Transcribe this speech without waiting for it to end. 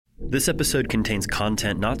This episode contains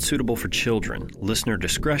content not suitable for children. Listener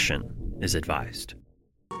discretion is advised.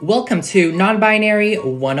 Welcome to Non-Binary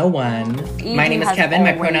 101. My name is Kevin.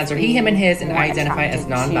 My pronouns are he, him, and his, and I identify as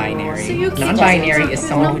non-binary. Non-binary is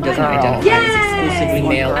someone who doesn't identify as exclusively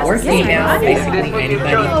male or female, basically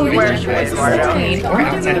anybody who identifies as teen or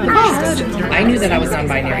outside of the box. I knew that I was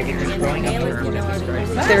non-binary because growing up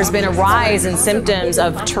there's been a rise in symptoms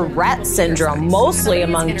of Tourette syndrome, mostly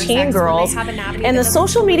among teen girls, and the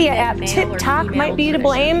social media app TikTok might be to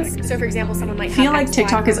blame. So, for example, someone might feel like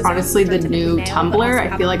TikTok is honestly the new Tumblr.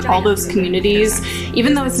 I feel like all those communities,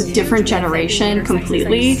 even though it's a different generation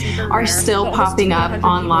completely, are still popping up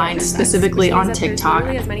online, specifically on TikTok.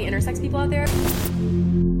 As many intersex people out there.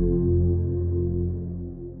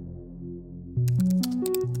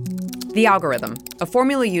 The algorithm, a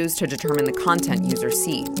formula used to determine the content users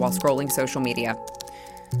see while scrolling social media.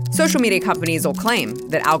 Social media companies will claim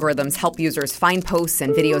that algorithms help users find posts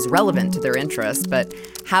and videos relevant to their interests, but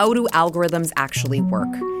how do algorithms actually work?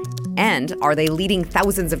 And are they leading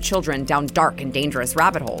thousands of children down dark and dangerous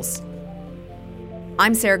rabbit holes?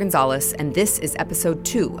 I'm Sarah Gonzalez, and this is episode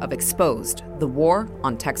 2 of Exposed, the War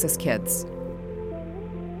on Texas Kids.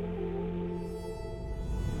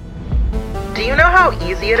 Do you know how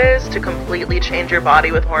easy it is to completely change your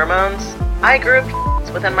body with hormones? I grew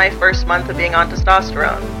within my first month of being on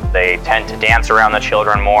testosterone. They tend to dance around the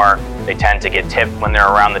children more. They tend to get tipped when they're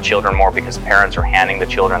around the children more because parents are handing the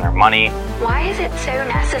children their money. Why is it so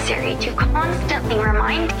necessary to constantly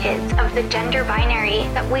remind kids of the gender binary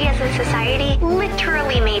that we as a society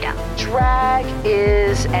literally made up? Drag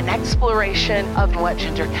is an exploration of what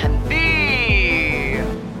gender can be.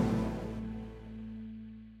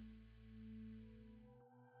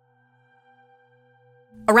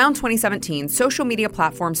 Around 2017, social media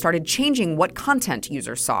platforms started changing what content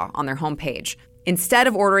users saw on their homepage. Instead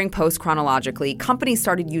of ordering posts chronologically, companies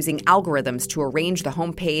started using algorithms to arrange the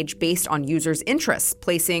homepage based on users' interests,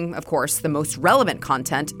 placing, of course, the most relevant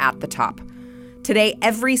content at the top. Today,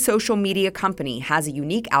 every social media company has a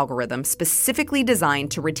unique algorithm specifically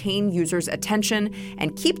designed to retain users' attention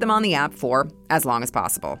and keep them on the app for as long as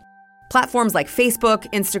possible. Platforms like Facebook,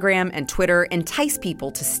 Instagram, and Twitter entice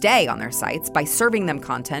people to stay on their sites by serving them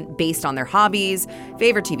content based on their hobbies,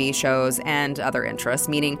 favorite TV shows, and other interests,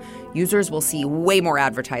 meaning users will see way more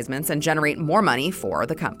advertisements and generate more money for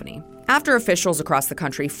the company. After officials across the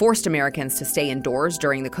country forced Americans to stay indoors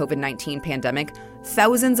during the COVID-19 pandemic,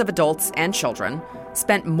 thousands of adults and children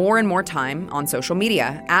spent more and more time on social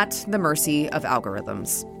media at the mercy of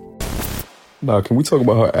algorithms. Now, can we talk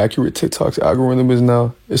about how accurate TikTok's algorithm is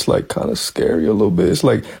now? It's like kind of scary a little bit. It's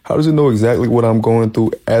like, how does it know exactly what I'm going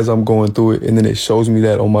through as I'm going through it? And then it shows me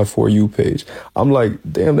that on my For You page. I'm like,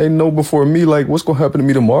 damn, they know before me. Like, what's going to happen to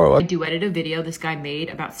me tomorrow? I duetted a video this guy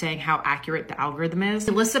made about saying how accurate the algorithm is.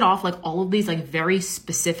 It listed off like all of these like very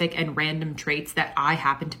specific and random traits that I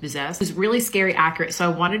happen to possess. It was really scary accurate. So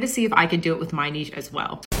I wanted to see if I could do it with my niche as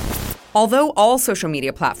well. Although all social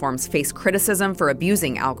media platforms face criticism for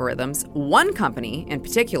abusing algorithms, one company in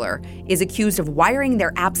particular is accused of wiring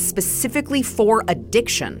their apps specifically for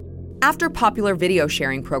addiction. After popular video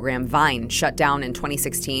sharing program Vine shut down in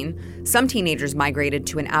 2016, some teenagers migrated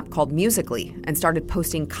to an app called Musical.ly and started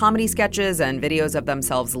posting comedy sketches and videos of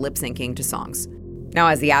themselves lip-syncing to songs. Now,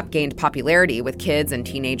 as the app gained popularity with kids and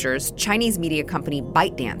teenagers, Chinese media company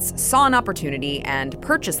ByteDance saw an opportunity and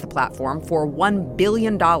purchased the platform for $1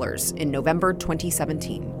 billion in November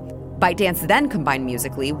 2017. ByteDance then combined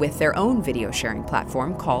Musical.ly with their own video sharing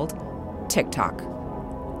platform called TikTok.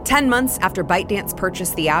 10 months after ByteDance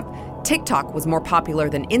purchased the app, TikTok was more popular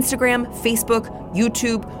than Instagram, Facebook,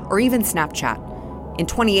 YouTube, or even Snapchat. In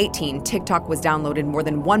 2018, TikTok was downloaded more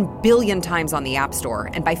than 1 billion times on the App Store,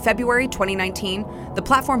 and by February 2019, the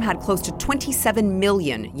platform had close to 27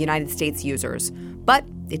 million United States users. But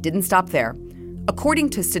it didn't stop there. According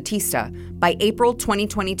to Statista, by April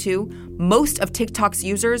 2022, most of TikTok's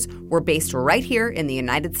users were based right here in the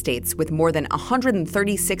United States, with more than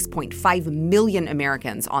 136.5 million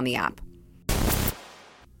Americans on the app.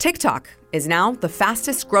 TikTok is now the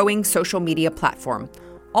fastest growing social media platform,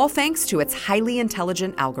 all thanks to its highly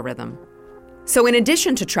intelligent algorithm. So in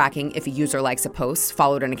addition to tracking if a user likes a post,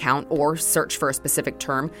 followed an account, or search for a specific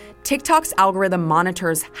term, TikTok's algorithm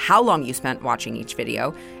monitors how long you spent watching each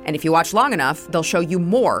video, and if you watch long enough, they'll show you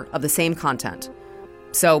more of the same content.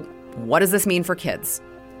 So what does this mean for kids?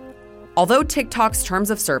 Although TikTok's terms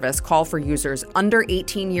of service call for users under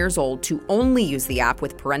 18 years old to only use the app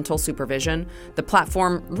with parental supervision, the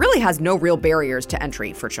platform really has no real barriers to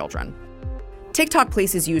entry for children. TikTok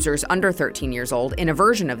places users under 13 years old in a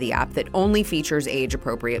version of the app that only features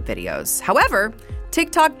age-appropriate videos. However,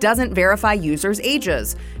 TikTok doesn't verify users'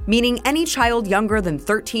 ages, meaning any child younger than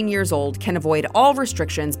 13 years old can avoid all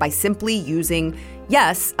restrictions by simply using,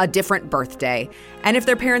 yes, a different birthday. And if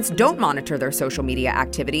their parents don't monitor their social media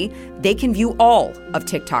activity, they can view all of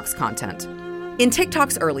TikTok's content. In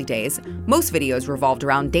TikTok's early days, most videos revolved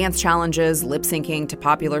around dance challenges, lip syncing to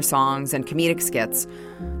popular songs, and comedic skits.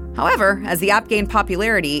 However, as the app gained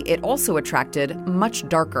popularity, it also attracted much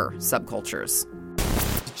darker subcultures.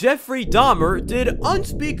 Jeffrey Dahmer did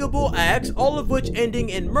unspeakable acts, all of which ending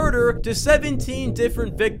in murder to 17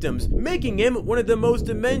 different victims, making him one of the most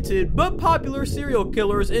demented but popular serial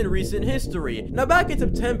killers in recent history. Now, back in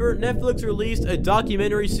September, Netflix released a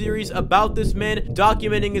documentary series about this man,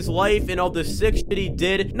 documenting his life and all the sick shit he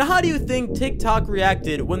did. Now, how do you think TikTok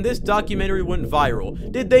reacted when this documentary went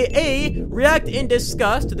viral? Did they A, react in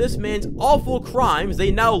disgust to this man's awful crimes they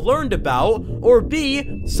now learned about, or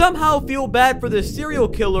B, somehow feel bad for the serial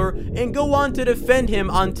killer and go on to defend him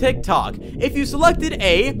on TikTok? If you selected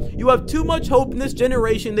A, you have too much hope in this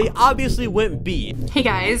generation. They obviously went B. Hey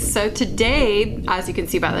guys, so today, as you can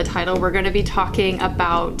see by the title, we're going to be talking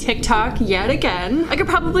about TikTok yet again. I could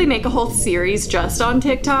probably make a whole series just on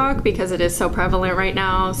TikTok because it is so prevalent right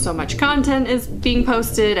now. So much content is being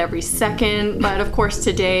posted every second. But of course,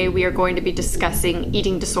 today we are going to be discussing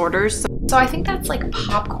eating disorders. So I think that's like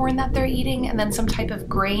popcorn that they're eating, and then some type of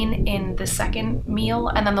grain in the second meal,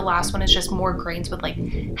 and then the last one is just more grains with like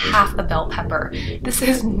half a bell pepper. This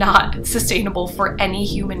is not sustainable for any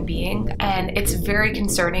human being, and it's very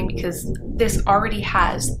concerning because this already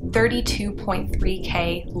has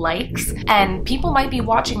 32.3K likes, and people might be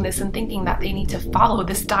watching this and thinking that they need to follow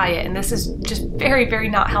this diet, and this is just very, very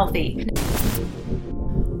not healthy.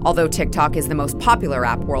 Although TikTok is the most popular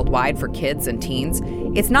app worldwide for kids and teens,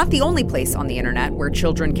 it's not the only place on the internet where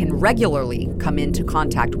children can regularly come into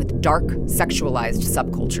contact with dark, sexualized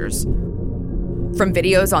subcultures. From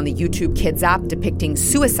videos on the YouTube Kids app depicting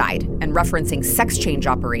suicide and referencing sex change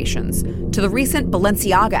operations, to the recent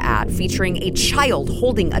Balenciaga ad featuring a child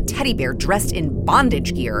holding a teddy bear dressed in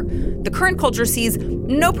bondage gear, the current culture sees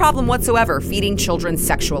no problem whatsoever feeding children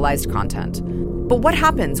sexualized content. But what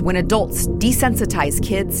happens when adults desensitize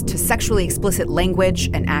kids to sexually explicit language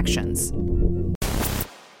and actions?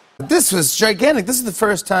 This was gigantic. This is the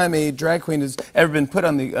first time a drag queen has ever been put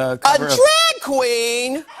on the cover A drag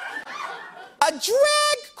queen? A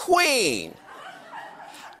drag queen?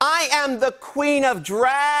 I am the queen of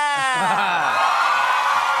drag.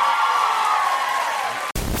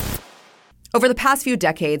 Over the past few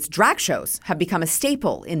decades, drag shows have become a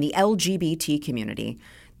staple in the LGBT community.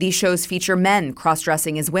 These shows feature men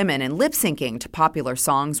cross-dressing as women and lip-syncing to popular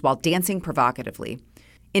songs while dancing provocatively.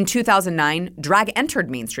 In 2009, drag entered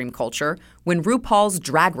mainstream culture when RuPaul's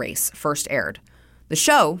Drag Race first aired. The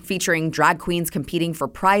show, featuring drag queens competing for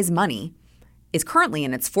prize money, is currently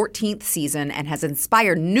in its 14th season and has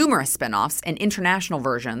inspired numerous spin-offs and international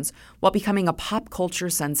versions while becoming a pop culture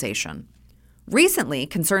sensation. Recently,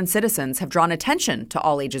 concerned citizens have drawn attention to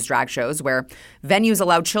all-ages drag shows where venues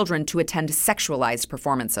allow children to attend sexualized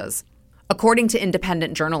performances. According to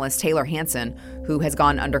independent journalist Taylor Hansen, who has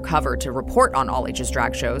gone undercover to report on all-ages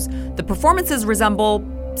drag shows, the performances resemble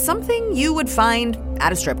something you would find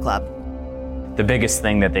at a strip club. The biggest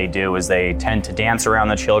thing that they do is they tend to dance around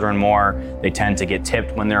the children more. They tend to get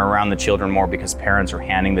tipped when they're around the children more because parents are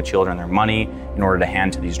handing the children their money in order to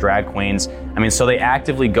hand to these drag queens. So they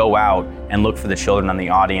actively go out and look for the children in the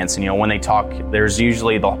audience. And, when they talk, there's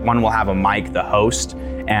usually one will have a mic, the host,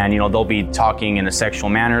 and, they'll be talking in a sexual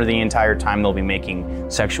manner the entire time. They'll be making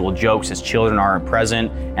sexual jokes as children aren't present,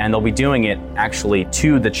 and they'll be doing it actually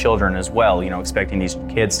to the children as well, expecting these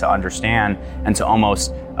kids to understand and to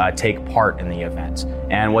almost take part in the event.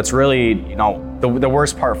 And what's really, the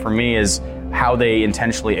worst part for me is how they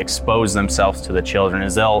intentionally expose themselves to the children.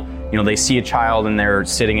 Is they see a child and they're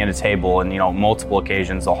sitting at a table, and multiple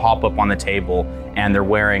occasions they'll hop up on the table and they're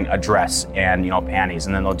wearing a dress and panties,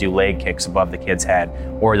 and then they'll do leg kicks above the kid's head,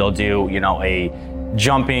 or they'll do a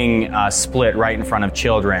jumping split right in front of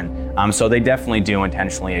children. So they definitely do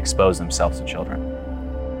intentionally expose themselves to children.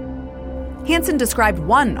 Hansen described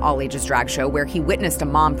one all-ages drag show where he witnessed a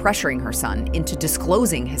mom pressuring her son into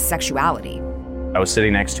disclosing his sexuality. I was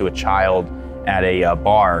sitting next to a child at a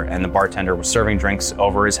bar, and the bartender was serving drinks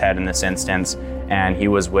over his head in this instance, and he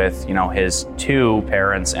was with, his two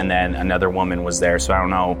parents, and then another woman was there. So I don't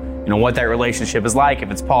know, what that relationship is like.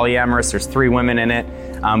 If it's polyamorous, there's 3 women in it.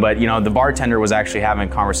 But the bartender was actually having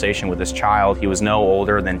a conversation with this child. He was no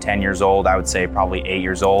older than 10 years old. I would say probably 8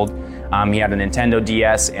 years old. He had a Nintendo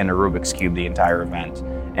DS and a Rubik's Cube the entire event.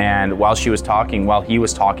 And while he was talking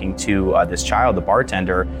to this child, the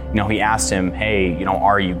bartender, he asked him, hey,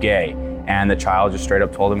 are you gay? And the child just straight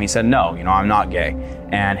up told him, he said, no, I'm not gay.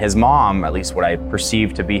 And his mom, at least what I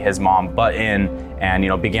perceived to be his mom, butt in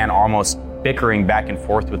and, began almost bickering back and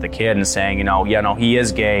forth with the kid and saying, he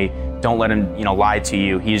is gay. Don't let him, lie to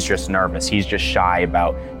you. He's just nervous. He's just shy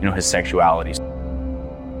about, his sexuality.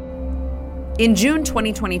 In June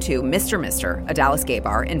 2022, Mr., a Dallas gay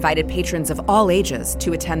bar, invited patrons of all ages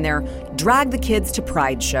to attend their Drag the Kids to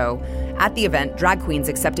Pride show. At the event, drag queens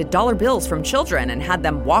accepted dollar bills from children and had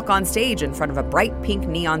them walk on stage in front of a bright pink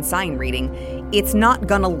neon sign reading, "It's not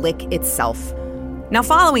gonna lick itself." Now,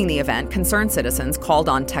 following the event, concerned citizens called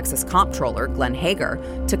on Texas Comptroller Glenn Hager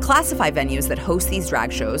to classify venues that host these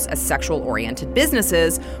drag shows as sexual-oriented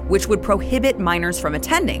businesses, which would prohibit minors from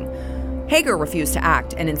attending. Hager refused to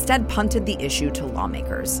act and instead punted the issue to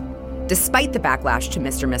lawmakers. Despite the backlash to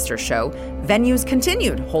Mr.'s show, venues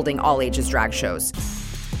continued holding all-ages drag shows.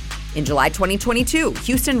 In July 2022,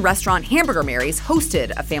 Houston restaurant Hamburger Mary's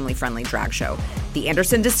hosted a family-friendly drag show. The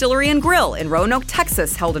Anderson Distillery and Grill in Roanoke,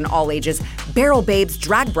 Texas held an all-ages Barrel Babes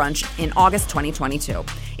drag brunch in August 2022.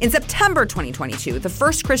 In September 2022, the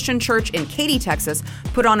First Christian Church in Katy, Texas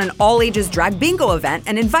put on an all-ages drag bingo event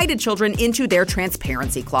and invited children into their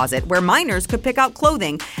transparency closet where minors could pick out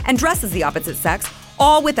clothing and dress as the opposite sex,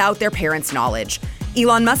 all without their parents' knowledge.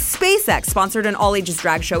 Elon Musk's SpaceX sponsored an all-ages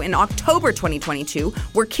drag show in October 2022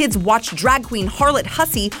 where kids watched drag queen Harlot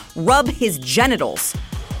Hussey rub his genitals.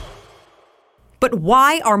 But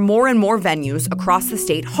why are more and more venues across the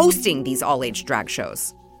state hosting these all-age drag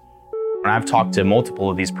shows? And I've talked to multiple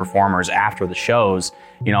of these performers after the shows,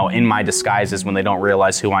 in my disguises when they don't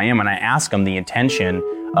realize who I am, and I ask them the intention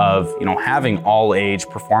of, having all-age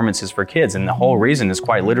performances for kids, and the whole reason is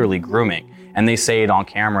quite literally grooming. And they say it on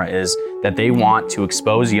camera is that they want to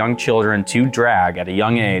expose young children to drag at a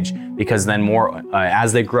young age because then more,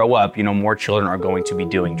 as they grow up, more children are going to be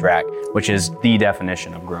doing drag, which is the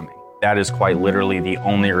definition of grooming. That is quite literally the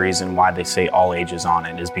only reason why they say all ages on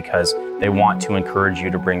it, is because they want to encourage you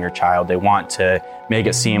to bring your child. They want to make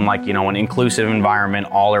it seem like, an inclusive environment,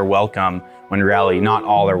 all are welcome, when in reality, not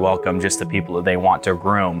all are welcome, just the people that they want to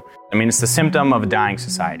groom. It's the symptom of a dying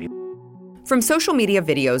society. From social media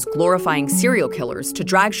videos glorifying serial killers to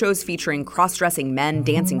drag shows featuring cross-dressing men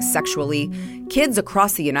dancing sexually, kids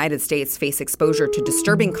across the United States face exposure to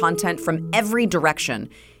disturbing content from every direction,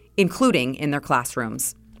 including in their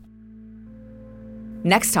classrooms.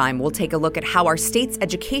 Next time, we'll take a look at how our state's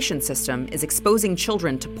education system is exposing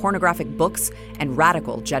children to pornographic books and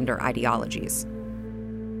radical gender ideologies.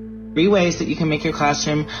 3 ways that you can make your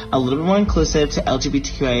classroom a little bit more inclusive to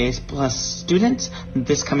LGBTQIA plus students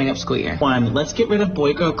this coming up school year. 1, let's get rid of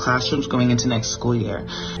boy-girl classrooms going into next school year.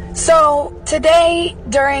 So today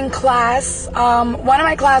during class, one of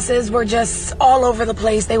my classes were just all over the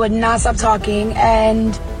place. They would not stop talking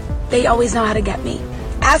and they always know how to get me.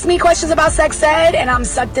 Ask me questions about sex ed and I'm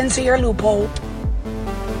sucked into your loophole.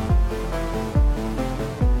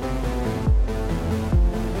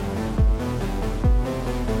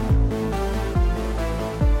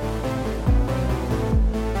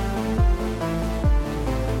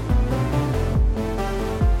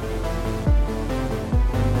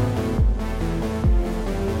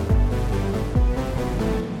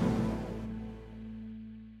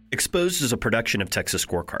 Exposed is a production of Texas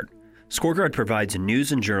Scorecard. Scorecard provides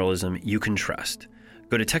news and journalism you can trust.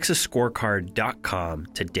 Go to TexasScorecard.com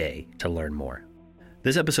today to learn more.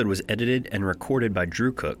 This episode was edited and recorded by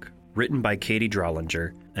Drew Cook, written by Katie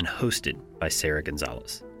Drollinger, and hosted by Sarah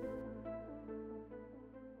Gonzalez.